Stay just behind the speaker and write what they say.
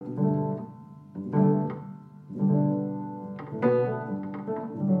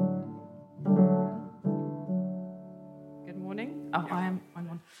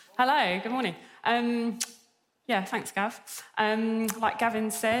Hello, good morning. Thanks, Gav. Like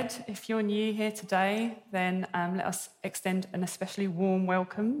Gavin said, if you're new here today, then let us extend an especially warm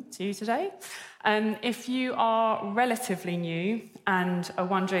welcome to you today. If you are relatively new and are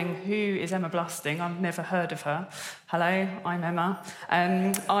wondering who is Emma Blusting, I've never heard of her. Hello, I'm Emma.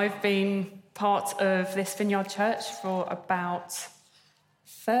 I've been part of this Vineyard Church for about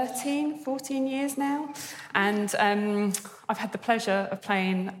 14 years now, and I've had the pleasure of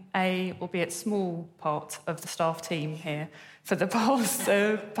playing a, albeit small, part of the staff team here for the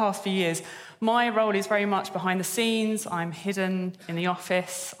past few years. My role is very much behind the scenes. I'm hidden in the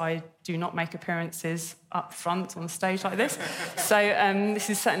office. I do not make appearances up front on the stage like this. So this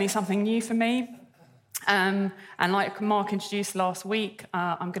is certainly something new for me. And like Mark introduced last week,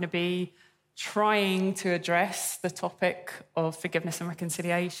 I'm going to be trying to address the topic of forgiveness and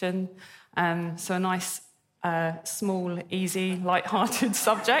reconciliation. So a nice, small, easy, light-hearted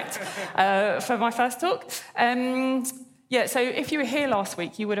subject for my first talk. So if you were here last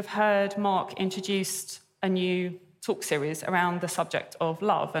week, you would have heard Mark introduced a new talk series around the subject of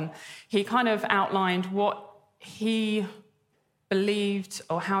love. And he kind of outlined what he believed,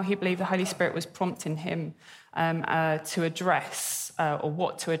 or how he believed the Holy Spirit was prompting him to address, or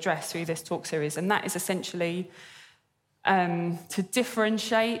what to address through this talk series. And that is essentially to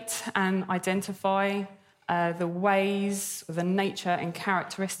differentiate and identify the ways, the nature and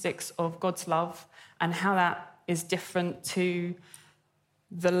characteristics of God's love, and how that is different to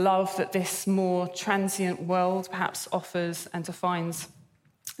the love that this more transient world perhaps offers and defines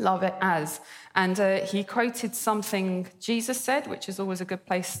love it as. And he quoted something Jesus said, which is always a good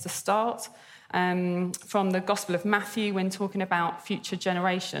place to start, from the Gospel of Matthew when talking about future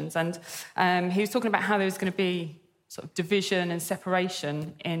generations. And he was talking about how there was going to be sort of division and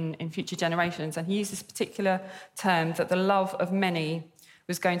separation in future generations. And he used this particular term, that the love of many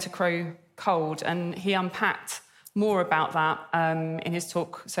was going to grow cold. And he unpacked more about that in his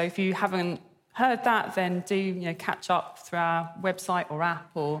talk. So if you haven't heard that, then do catch up through our website or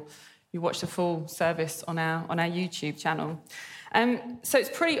app, or you watch the full service on our YouTube channel. So it's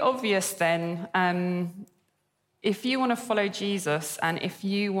pretty obvious then, if you want to follow Jesus, and if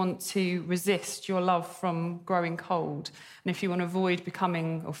you want to resist your love from growing cold, and if you want to avoid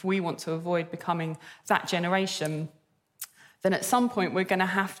becoming, or if we want to avoid becoming that generation, then at some point we're going to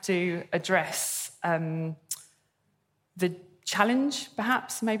have to address the challenge,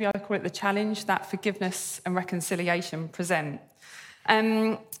 perhaps, maybe I call it the challenge, that forgiveness and reconciliation present.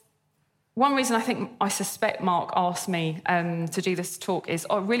 One reason I suspect Mark asked me to do this talk is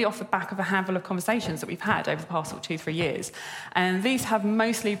really off the back of a handful of conversations that we've had over the past 2-3 years. And these have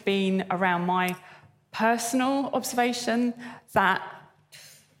mostly been around my personal observation that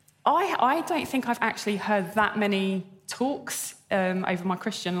I don't think I've actually heard that many talks over my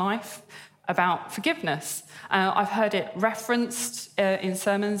Christian life about forgiveness. I've heard it referenced in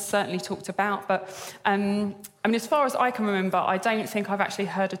sermons, certainly talked about, but as far as I can remember, I don't think I've actually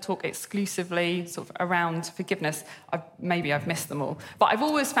heard a talk exclusively sort of around forgiveness. Maybe I've missed them all. But I've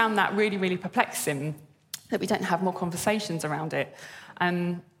always found that really, really perplexing, that we don't have more conversations around it.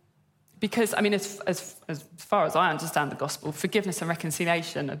 Because, as far as I understand the gospel, forgiveness and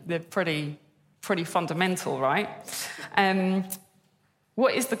reconciliation, they're pretty fundamental, right?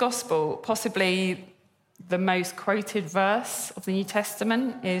 What is the gospel? Possibly the most quoted verse of the New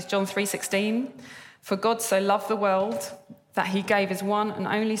Testament is John 3:16. For God so loved the world that he gave his one and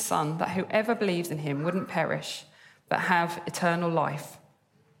only Son, that whoever believes in him wouldn't perish, but have eternal life.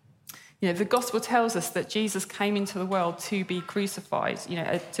 The gospel tells us that Jesus came into the world to be crucified,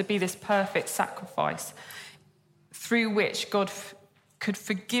 to be this perfect sacrifice through which God could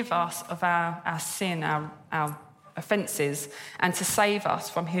forgive us of our sin, our offences, and to save us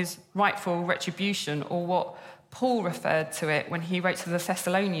from his rightful retribution, or what Paul referred to it when he wrote to the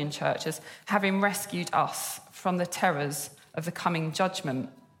Thessalonian church as having rescued us from the terrors of the coming judgment.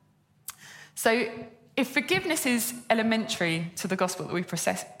 So if forgiveness is elementary to the gospel that we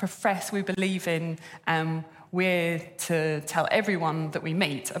profess we believe in, we're to tell everyone that we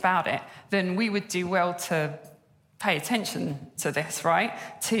meet about it, then we would do well to pay attention to this, right?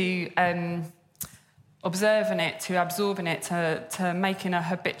 To observing it, to absorbing it, to making a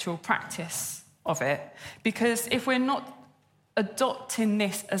habitual practice of it. Because if we're not adopting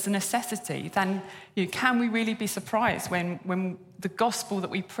this as a necessity, then can we really be surprised when the gospel that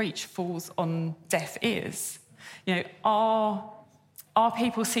we preach falls on deaf ears? Are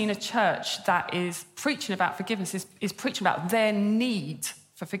people seeing a church that is preaching about forgiveness, is preaching about their need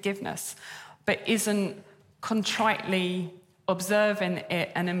for forgiveness, but isn't contritely observing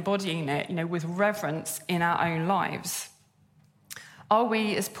it and embodying it, with reverence in our own lives? Are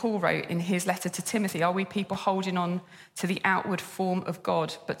we, as Paul wrote in his letter to Timothy, are we people holding on to the outward form of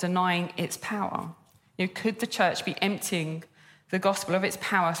God but denying its power? Could the church be emptying the gospel of its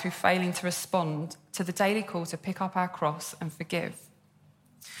power through failing to respond to the daily call to pick up our cross and forgive?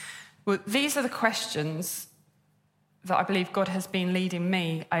 Well, these are the questions that I believe God has been leading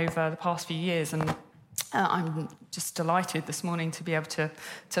me over the past few years, and I'm just delighted this morning to be able to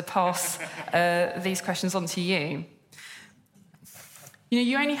pass these questions on to you.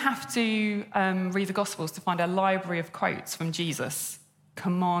 You only have to read the Gospels to find a library of quotes from Jesus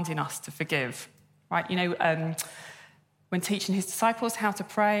commanding us to forgive, right? When teaching his disciples how to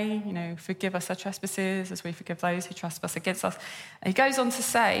pray, forgive us our trespasses as we forgive those who trespass against us. And he goes on to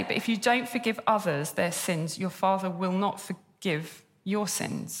say, but if you don't forgive others their sins, your Father will not forgive your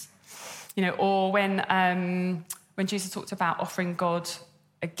sins. Or when Jesus talked about offering God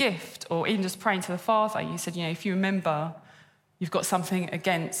a gift, or even just praying to the Father, he said, if you remember you've got something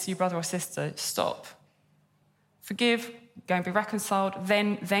against your brother or sister, stop. Forgive, go and be reconciled,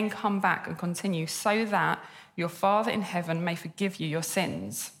 then come back and continue, so that your Father in heaven may forgive you your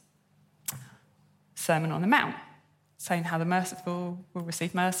sins. Sermon on the Mount, saying how the merciful will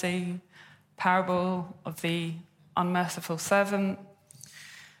receive mercy. Parable of the unmerciful servant.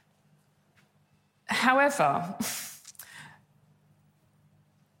 However,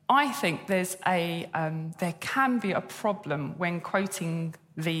 I think there can be a problem when quoting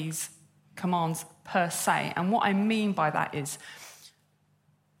these commands per se. And what I mean by that is,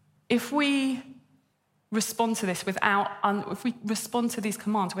 if we respond to these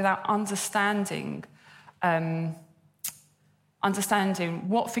commands without understanding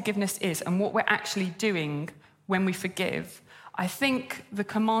what forgiveness is and what we're actually doing when we forgive, I think the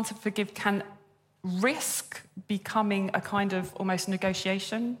command to forgive can risk becoming a kind of almost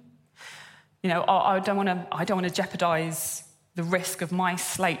negotiation. I don't want to jeopardize the risk of my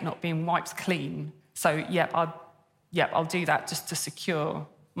slate not being wiped clean. So I'll do that just to secure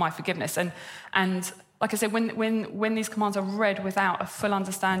my forgiveness. And like I said, when these commands are read without a full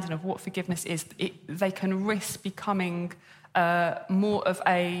understanding of what forgiveness is, they can risk becoming more of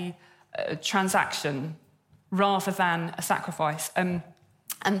a transaction rather than a sacrifice. And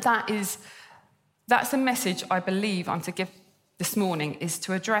that's a message I believe I'm to give this morning, is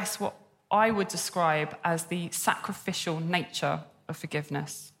to address what I would describe as the sacrificial nature of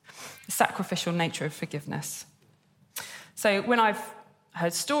forgiveness. The sacrificial nature of forgiveness. So when I've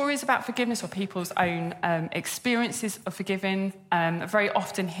heard stories about forgiveness or people's own experiences of forgiving, I very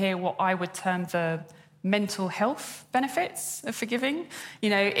often hear what I would term the mental health benefits of forgiving.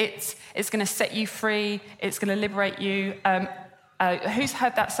 It's going to set you free, it's going to liberate you. Who's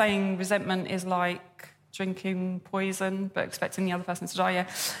heard that saying, resentment is like drinking poison but expecting the other person to die? Yeah.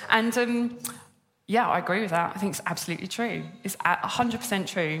 And I agree with that. I think it's absolutely true. It's 100%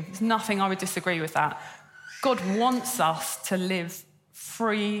 true. There's nothing I would disagree with that. God wants us to live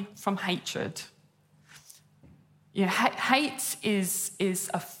free from hatred. Hate is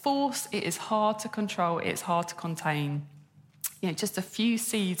a force. It is hard to control. It's hard to contain. Just a few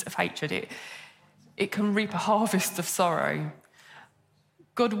seeds of hatred, it can reap a harvest of sorrow.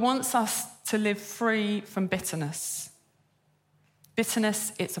 God wants us to live free from bitterness.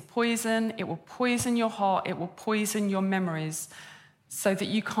 Bitterness, it's a poison. It will poison your heart. It will poison your memories so that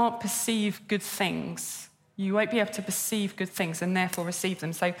you can't perceive good things. You won't be able to perceive good things and therefore receive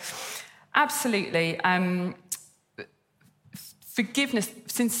them. So absolutely, forgiveness,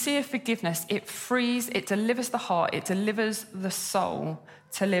 sincere forgiveness, it frees, it delivers the heart, it delivers the soul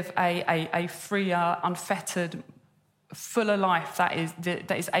to live a freer, unfettered, fuller life that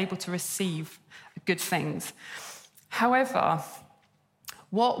is able to receive good things. However,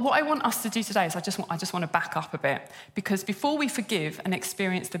 what I want us to do today is I just want to back up a bit, because before we forgive and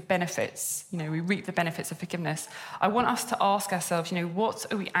experience the benefits, we reap the benefits of forgiveness, I want us to ask ourselves, what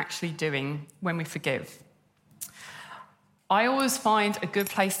are we actually doing when we forgive? I always find a good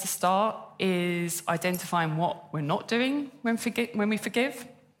place to start is identifying what we're not doing when we forgive.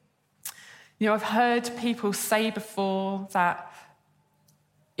 I've heard people say before that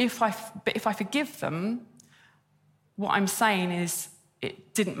if I forgive them, what I'm saying is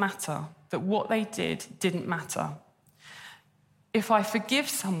it didn't matter, that what they did didn't matter. If I forgive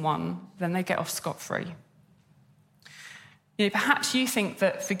someone, then they get off scot-free. Perhaps you think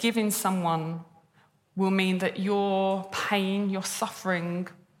that forgiving someone will mean that your pain, your suffering,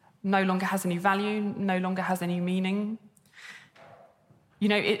 no longer has any value, no longer has any meaning.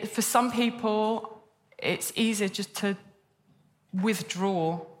 For some people, it's easier just to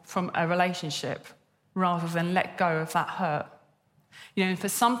withdraw from a relationship rather than let go of that hurt. And for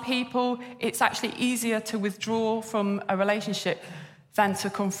some people, it's actually easier to withdraw from a relationship than to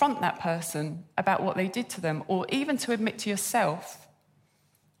confront that person about what they did to them, or even to admit to yourself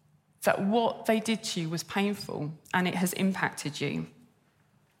that what they did to you was painful and it has impacted you.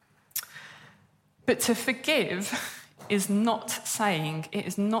 But to forgive is not to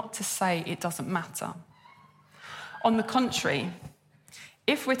say it doesn't matter. On the contrary,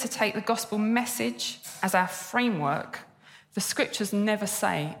 if we're to take the gospel message as our framework, the scriptures never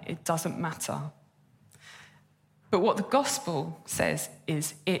say it doesn't matter. But what the gospel says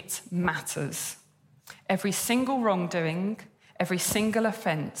is it matters. Every single wrongdoing, every single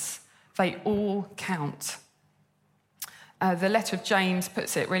offence, they all count. The letter of James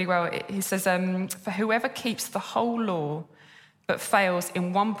puts it really well. He says, for whoever keeps the whole law but fails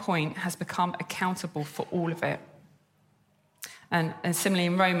in one point has become accountable for all of it. And similarly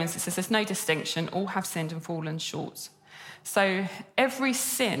in Romans, it says there's no distinction, all have sinned and fallen short. So every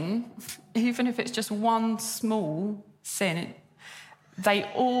sin, even if it's just one small sin, they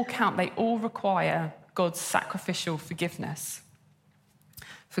all count, they all require God's sacrificial forgiveness.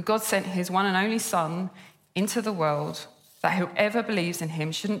 For God sent his one and only Son into the world that whoever believes in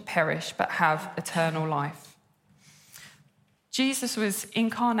him shouldn't perish but have eternal life. Jesus was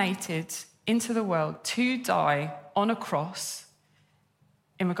incarnated into the world to die on a cross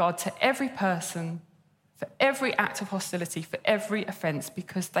in regard to every person, for every act of hostility, for every offence,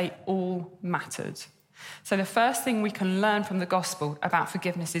 because they all mattered. So the first thing we can learn from the gospel about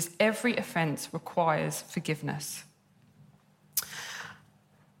forgiveness is every offence requires forgiveness.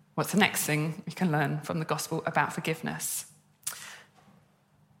 What's the next thing we can learn from the gospel about forgiveness?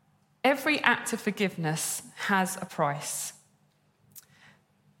 Every act of forgiveness has a price.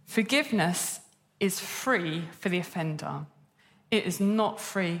 Forgiveness is free for the offender. It is not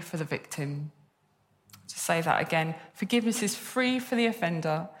free for the victim. To say that again, forgiveness is free for the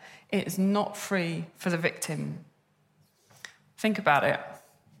offender. It is not free for the victim. Think about it.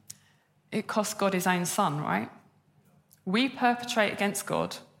 It cost God his own Son, right? We perpetrate against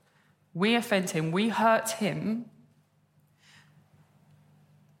God. We offend him. We hurt him.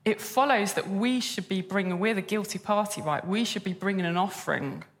 It follows that we're the guilty party, right? We should be bringing an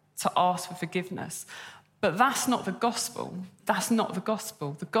offering to ask for forgiveness. But that's not the gospel. That's not the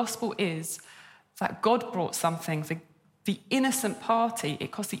gospel. The gospel is that God brought something, the innocent party,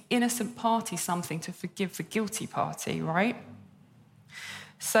 it cost the innocent party something to forgive the guilty party, right?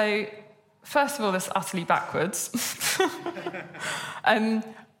 So, first of all, that's utterly backwards.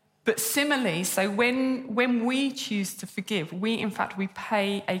 But similarly, so when we choose to forgive, we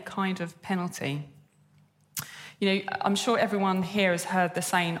pay a kind of penalty. You know, I'm sure everyone here has heard the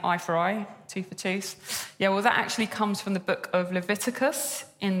saying, eye for eye, tooth for tooth. Yeah, well, that actually comes from the book of Leviticus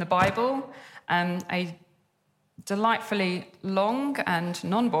in the Bible, a delightfully long and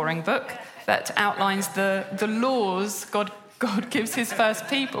non-boring book that outlines the laws God gives his first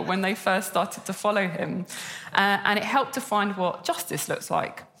people when they first started to follow him. And it helped define what justice looks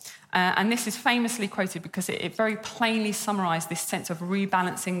like. And this is famously quoted because it very plainly summarised this sense of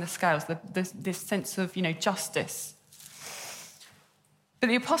rebalancing the scales, this sense of, justice. But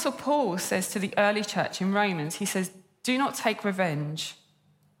the Apostle Paul says to the early church in Romans, he says, do not take revenge,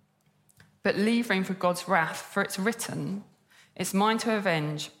 but leave room for God's wrath, for it's written, it's mine to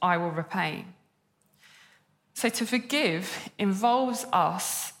avenge, I will repay. So to forgive involves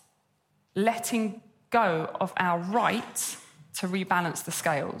us letting go of our right to rebalance the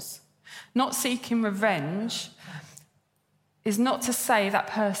scales. Not seeking revenge is not to say that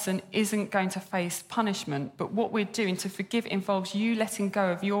person isn't going to face punishment, but what we're doing to forgive involves you letting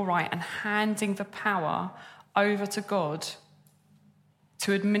go of your right and handing the power over to God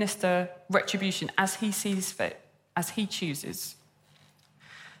to administer retribution as he sees fit, as he chooses.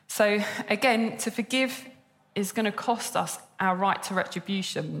 So again, to forgive is going to cost us our right to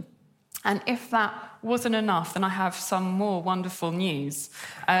retribution. And if that wasn't enough, then I have some more wonderful news.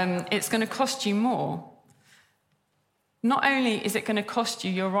 It's going to cost you more. Not only is it going to cost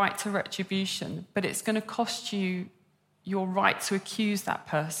you your right to retribution, but it's going to cost you your right to accuse that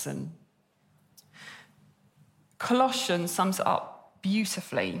person. Colossians sums it up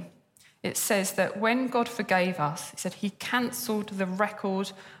beautifully. It says that when God forgave us, he said he cancelled the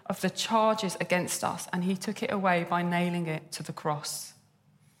record of the charges against us and he took it away by nailing it to the cross.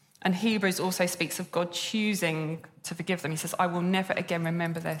 And Hebrews also speaks of God choosing to forgive them. He says, I will never again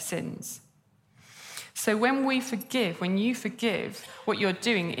remember their sins. So when you forgive, what you're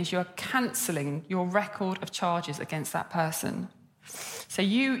doing is you're cancelling your record of charges against that person. So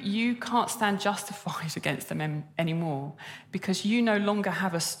you can't stand justified against them anymore because you no longer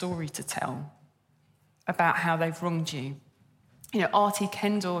have a story to tell about how they've wronged you. You know, R.T.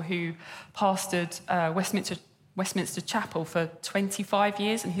 Kendall, who pastored Westminster Chapel for 25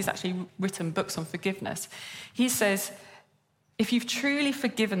 years, and he's actually written books on forgiveness. He says, if you've truly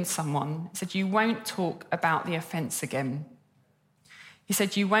forgiven someone, he said, you won't talk about the offence again. He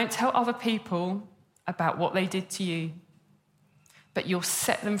said, you won't tell other people about what they did to you, but you'll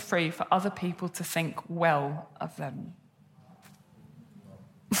set them free for other people to think well of them.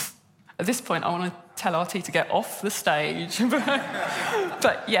 At this point, I want to tell RT to get off the stage.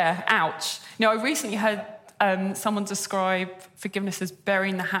 But yeah, ouch. I recently heard someone describe forgiveness as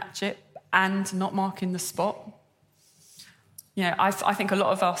burying the hatchet and not marking the spot. I think a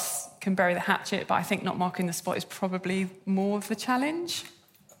lot of us can bury the hatchet, but I think not marking the spot is probably more of the challenge.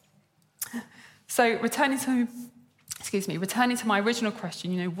 So returning to my original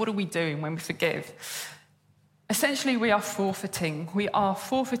question, what are we doing when we forgive? Essentially, we are forfeiting. We are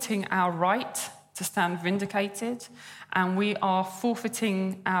forfeiting our right to stand vindicated, and we are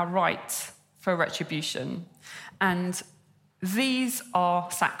forfeiting our right for retribution. And these are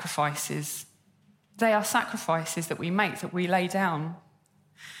sacrifices. They are sacrifices that we make, that we lay down.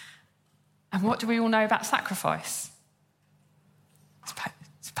 And what do we all know about sacrifice?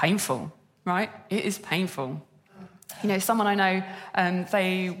 It's painful, right? It is painful. Someone I know,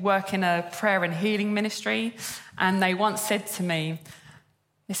 they work in a prayer and healing ministry, and they once said to me,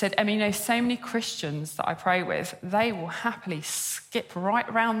 they said, Emmy, so many Christians that I pray with, they will happily skip right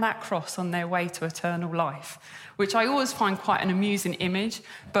around that cross on their way to eternal life, which I always find quite an amusing image.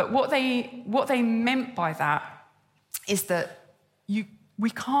 But what they meant by that is that we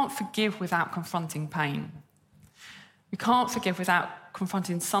can't forgive without confronting pain. We can't forgive without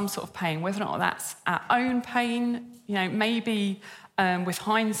confronting some sort of pain, whether or not that's our own pain. Maybe with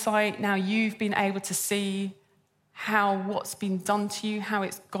hindsight, now you've been able to see how what's been done to you, how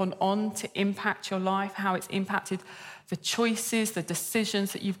it's gone on to impact your life, how it's impacted the choices, the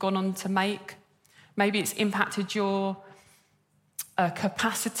decisions that you've gone on to make. Maybe it's impacted your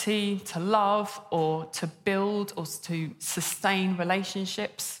capacity to love or to build or to sustain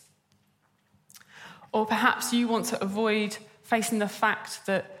relationships. Or perhaps you want to avoid facing the fact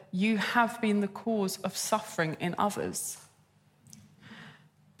that you have been the cause of suffering in others.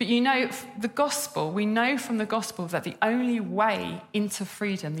 But the gospel, we know from the gospel that the only way into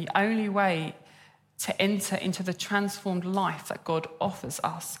freedom, the only way to enter into the transformed life that God offers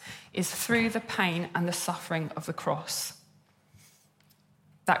us is through the pain and the suffering of the cross.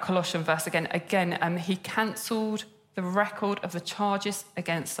 That Colossian verse again, he cancelled the record of the charges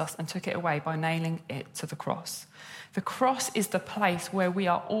against us and took it away by nailing it to the cross. The cross is the place where we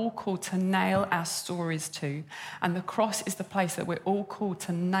are all called to nail our stories to, and the cross is the place that we're all called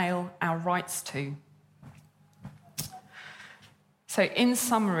to nail our rights to. So in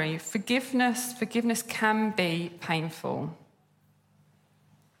summary, forgiveness can be painful.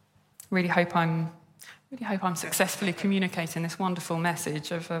 Really hope I'm successfully communicating this wonderful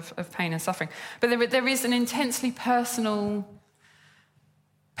message of pain and suffering. But there is an intensely personal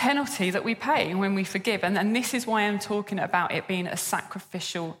penalty that we pay when we forgive. And this is why I'm talking about it being a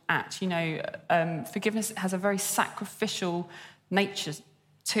sacrificial act. Forgiveness has a very sacrificial nature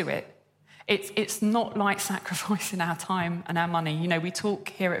to it. It's not like sacrificing our time and our money. We talk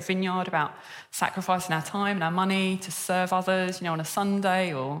here at Vineyard about sacrificing our time and our money to serve others, on a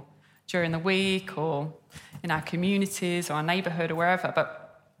Sunday or during the week or in our communities or our neighbourhood or wherever. But,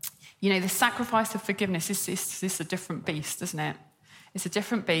 the sacrifice of forgiveness is a different beast, isn't it? It's a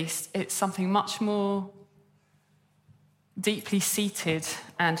different beast. It's something much more deeply seated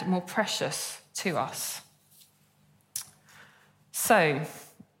and more precious to us. So,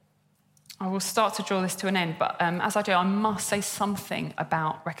 I will start to draw this to an end, but as I do, I must say something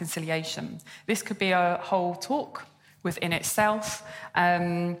about reconciliation. This could be a whole talk within itself.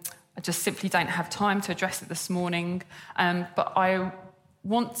 I just simply don't have time to address it this morning, but I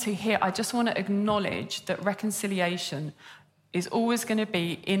just want to acknowledge that reconciliation is always going to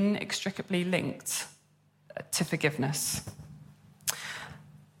be inextricably linked to forgiveness.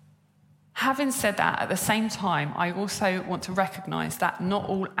 Having said that, at the same time, I also want to recognise that not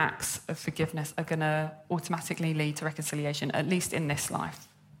all acts of forgiveness are going to automatically lead to reconciliation, at least in this life.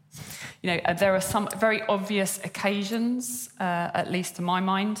 There are some very obvious occasions, at least to my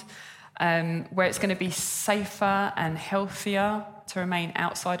mind, where it's going to be safer and healthier to remain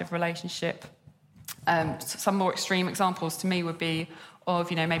outside of relationship. Some more extreme examples to me would be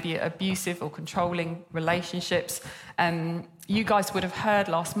of, maybe abusive or controlling relationships. You guys would have heard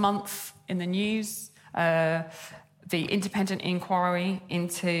last month in the news the independent inquiry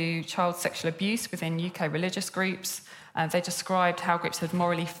into child sexual abuse within UK religious groups. They described how groups had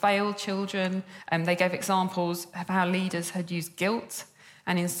morally failed children. They gave examples of how leaders had used guilt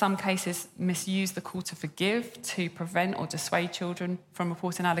and in some cases misuse the call to forgive to prevent or dissuade children from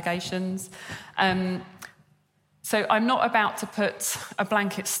reporting allegations. So I'm not about to put a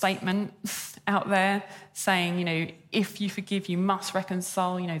blanket statement out there saying, if you forgive, you must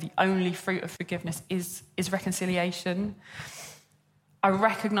reconcile. The only fruit of forgiveness is reconciliation. I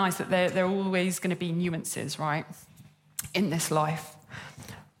recognise that there are always going to be nuances, right, in this life.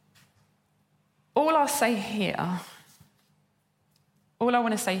 All I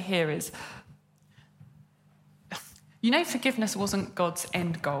want to say here is, forgiveness wasn't God's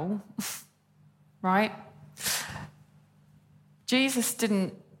end goal, right? Jesus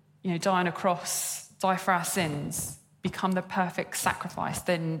didn't, die on a cross, die for our sins, become the perfect sacrifice.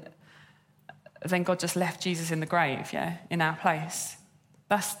 Then God just left Jesus in the grave, in our place.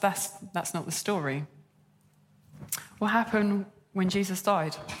 That's not the story. What happened when Jesus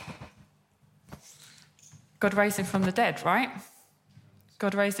died? God raised him from the dead, right?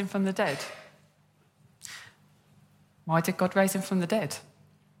 God raised him from the dead. Why did God raise him from the dead?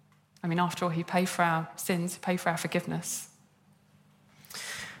 After all, he paid for our sins, he paid for our forgiveness.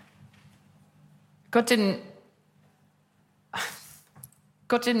 God didn't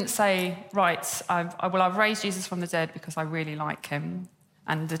say, right, I've raised Jesus from the dead because I really like him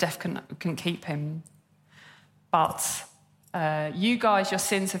and the death couldn't keep him. But you guys, your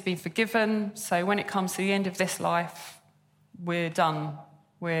sins have been forgiven, so when it comes to the end of this life, we're done.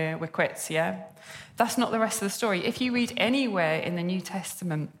 We're quits, yeah? That's not the rest of the story. If you read anywhere in the New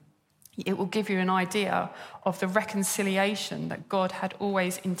Testament, it will give you an idea of the reconciliation that God had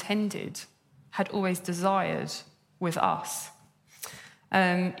always intended, had always desired with us.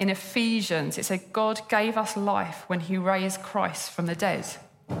 In Ephesians, it said, God gave us life when he raised Christ from the dead.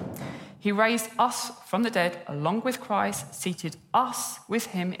 He raised us from the dead along with Christ, seated us with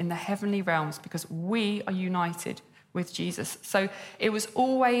him in the heavenly realms because we are united with Jesus. So it was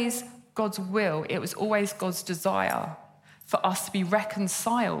always God's will, it was always God's desire for us to be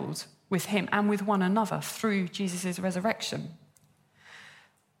reconciled with him and with one another through Jesus' resurrection.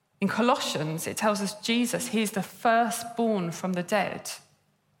 In Colossians, it tells us Jesus, he is the firstborn from the dead.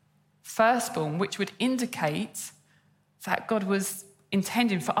 Firstborn, which would indicate that God was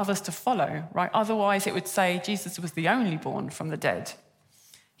intending for others to follow, right? Otherwise, it would say Jesus was the only born from the dead.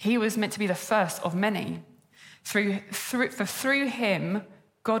 He was meant to be the first of many. Through him,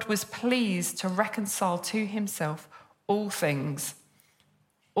 God was pleased to reconcile to himself all things,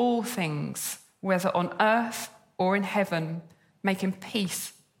 whether on earth or in heaven, making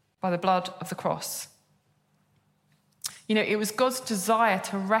peace by the blood of the cross. It was God's desire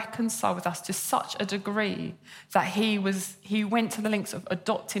to reconcile with us to such a degree that he went to the lengths of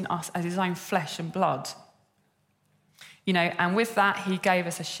adopting us as his own flesh and blood. And with that, he gave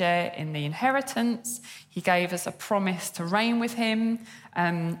us a share in the inheritance. He gave us a promise to reign with him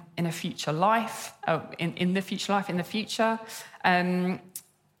in a future life, in the future.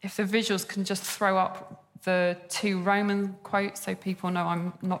 If the visuals can just throw up the 2 Roman quotes so people know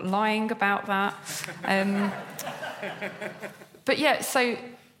I'm not lying about that. But yeah, so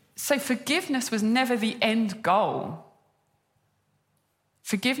forgiveness was never the end goal.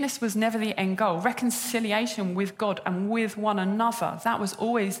 Forgiveness was never the end goal. Reconciliation with God and with one another, that was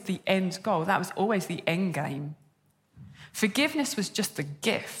always the end goal. That was always the end game. Forgiveness was just the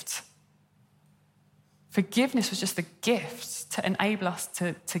gift. Forgiveness was just the gift to enable us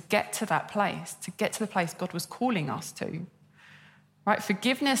to get to that place, to get to the place God was calling us to. Right?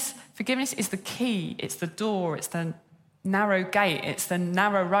 Forgiveness is the key, it's the door, it's the narrow gate, it's the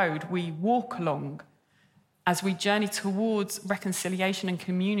narrow road we walk along as we journey towards reconciliation and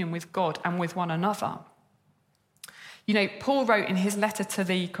communion with God and with one another. Paul wrote in his letter to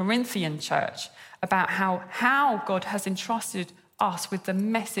the Corinthian church about how God has entrusted us with the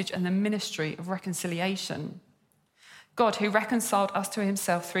message and the ministry of reconciliation. God, who reconciled us to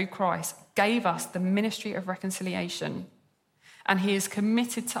himself through Christ, gave us the ministry of reconciliation. And he has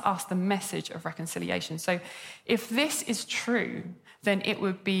committed to us the message of reconciliation. So if this is true, then it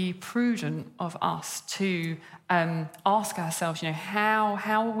would be prudent of us to ask ourselves, how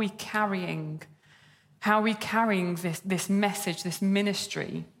are we carrying this message, this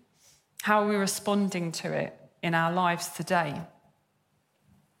ministry? How are we responding to it in our lives today?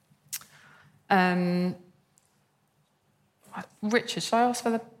 Richard, should I ask for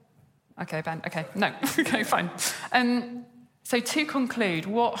the... Okay, Ben, okay, no, okay, fine. So to conclude,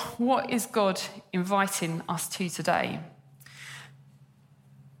 what is God inviting us to today?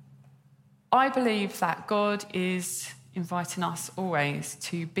 I believe that God is inviting us always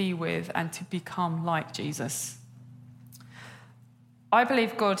to be with and to become like Jesus. I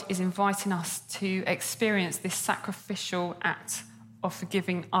believe God is inviting us to experience this sacrificial act of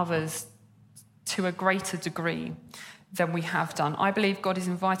forgiving others to a greater degree than we have done. I believe God is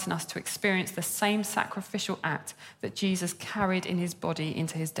inviting us to experience the same sacrificial act that Jesus carried in his body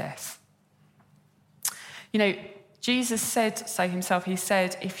into his death. You know, Jesus said so himself. He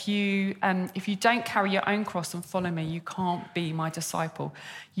said, if you don't carry your own cross and follow me, you can't be my disciple.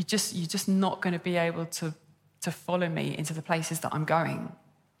 You're just not going to be able to follow me into the places that I'm going.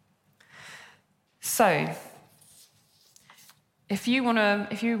 So, if you want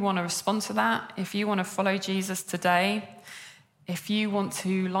to respond to that, if you want to follow Jesus today, if you want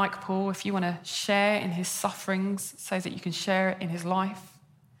to, like Paul, if you want to share in his sufferings so that you can share it in his life,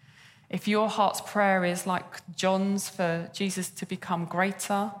 if your heart's prayer is like John's for Jesus to become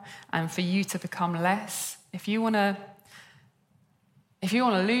greater and for you to become less, if you want to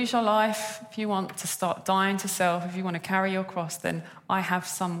lose your life, if you want to start dying to self, if you want to carry your cross, then I have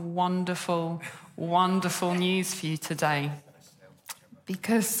some wonderful, wonderful news for you today.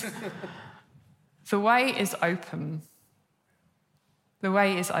 Because the way is open. The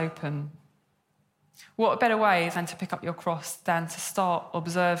way is open. What a better way than to pick up your cross, than to start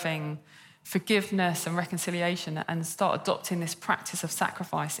observing forgiveness and reconciliation and start adopting this practice of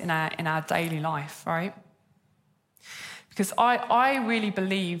sacrifice in our daily life, right? Because I really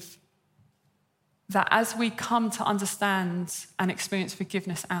believe that as we come to understand and experience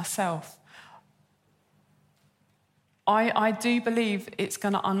forgiveness ourselves, I do believe it's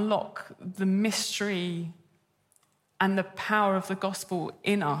going to unlock the mystery and the power of the gospel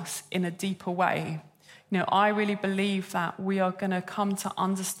in us in a deeper way. You know, I really believe that we are going to come to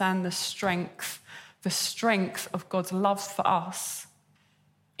understand the strength of God's love for us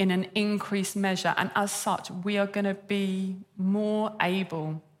in an increased measure. And as such, we are going to be more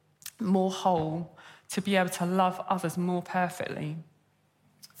able, more whole, to be able to love others more perfectly.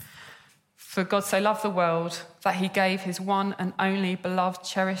 For God so loved the world that he gave his one and only beloved,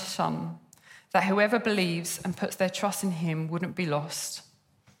 cherished Son, that whoever believes and puts their trust in him wouldn't be lost,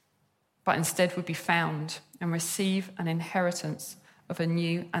 but instead would be found and receive an inheritance of a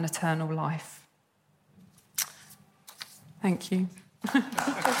new and eternal life. Thank you.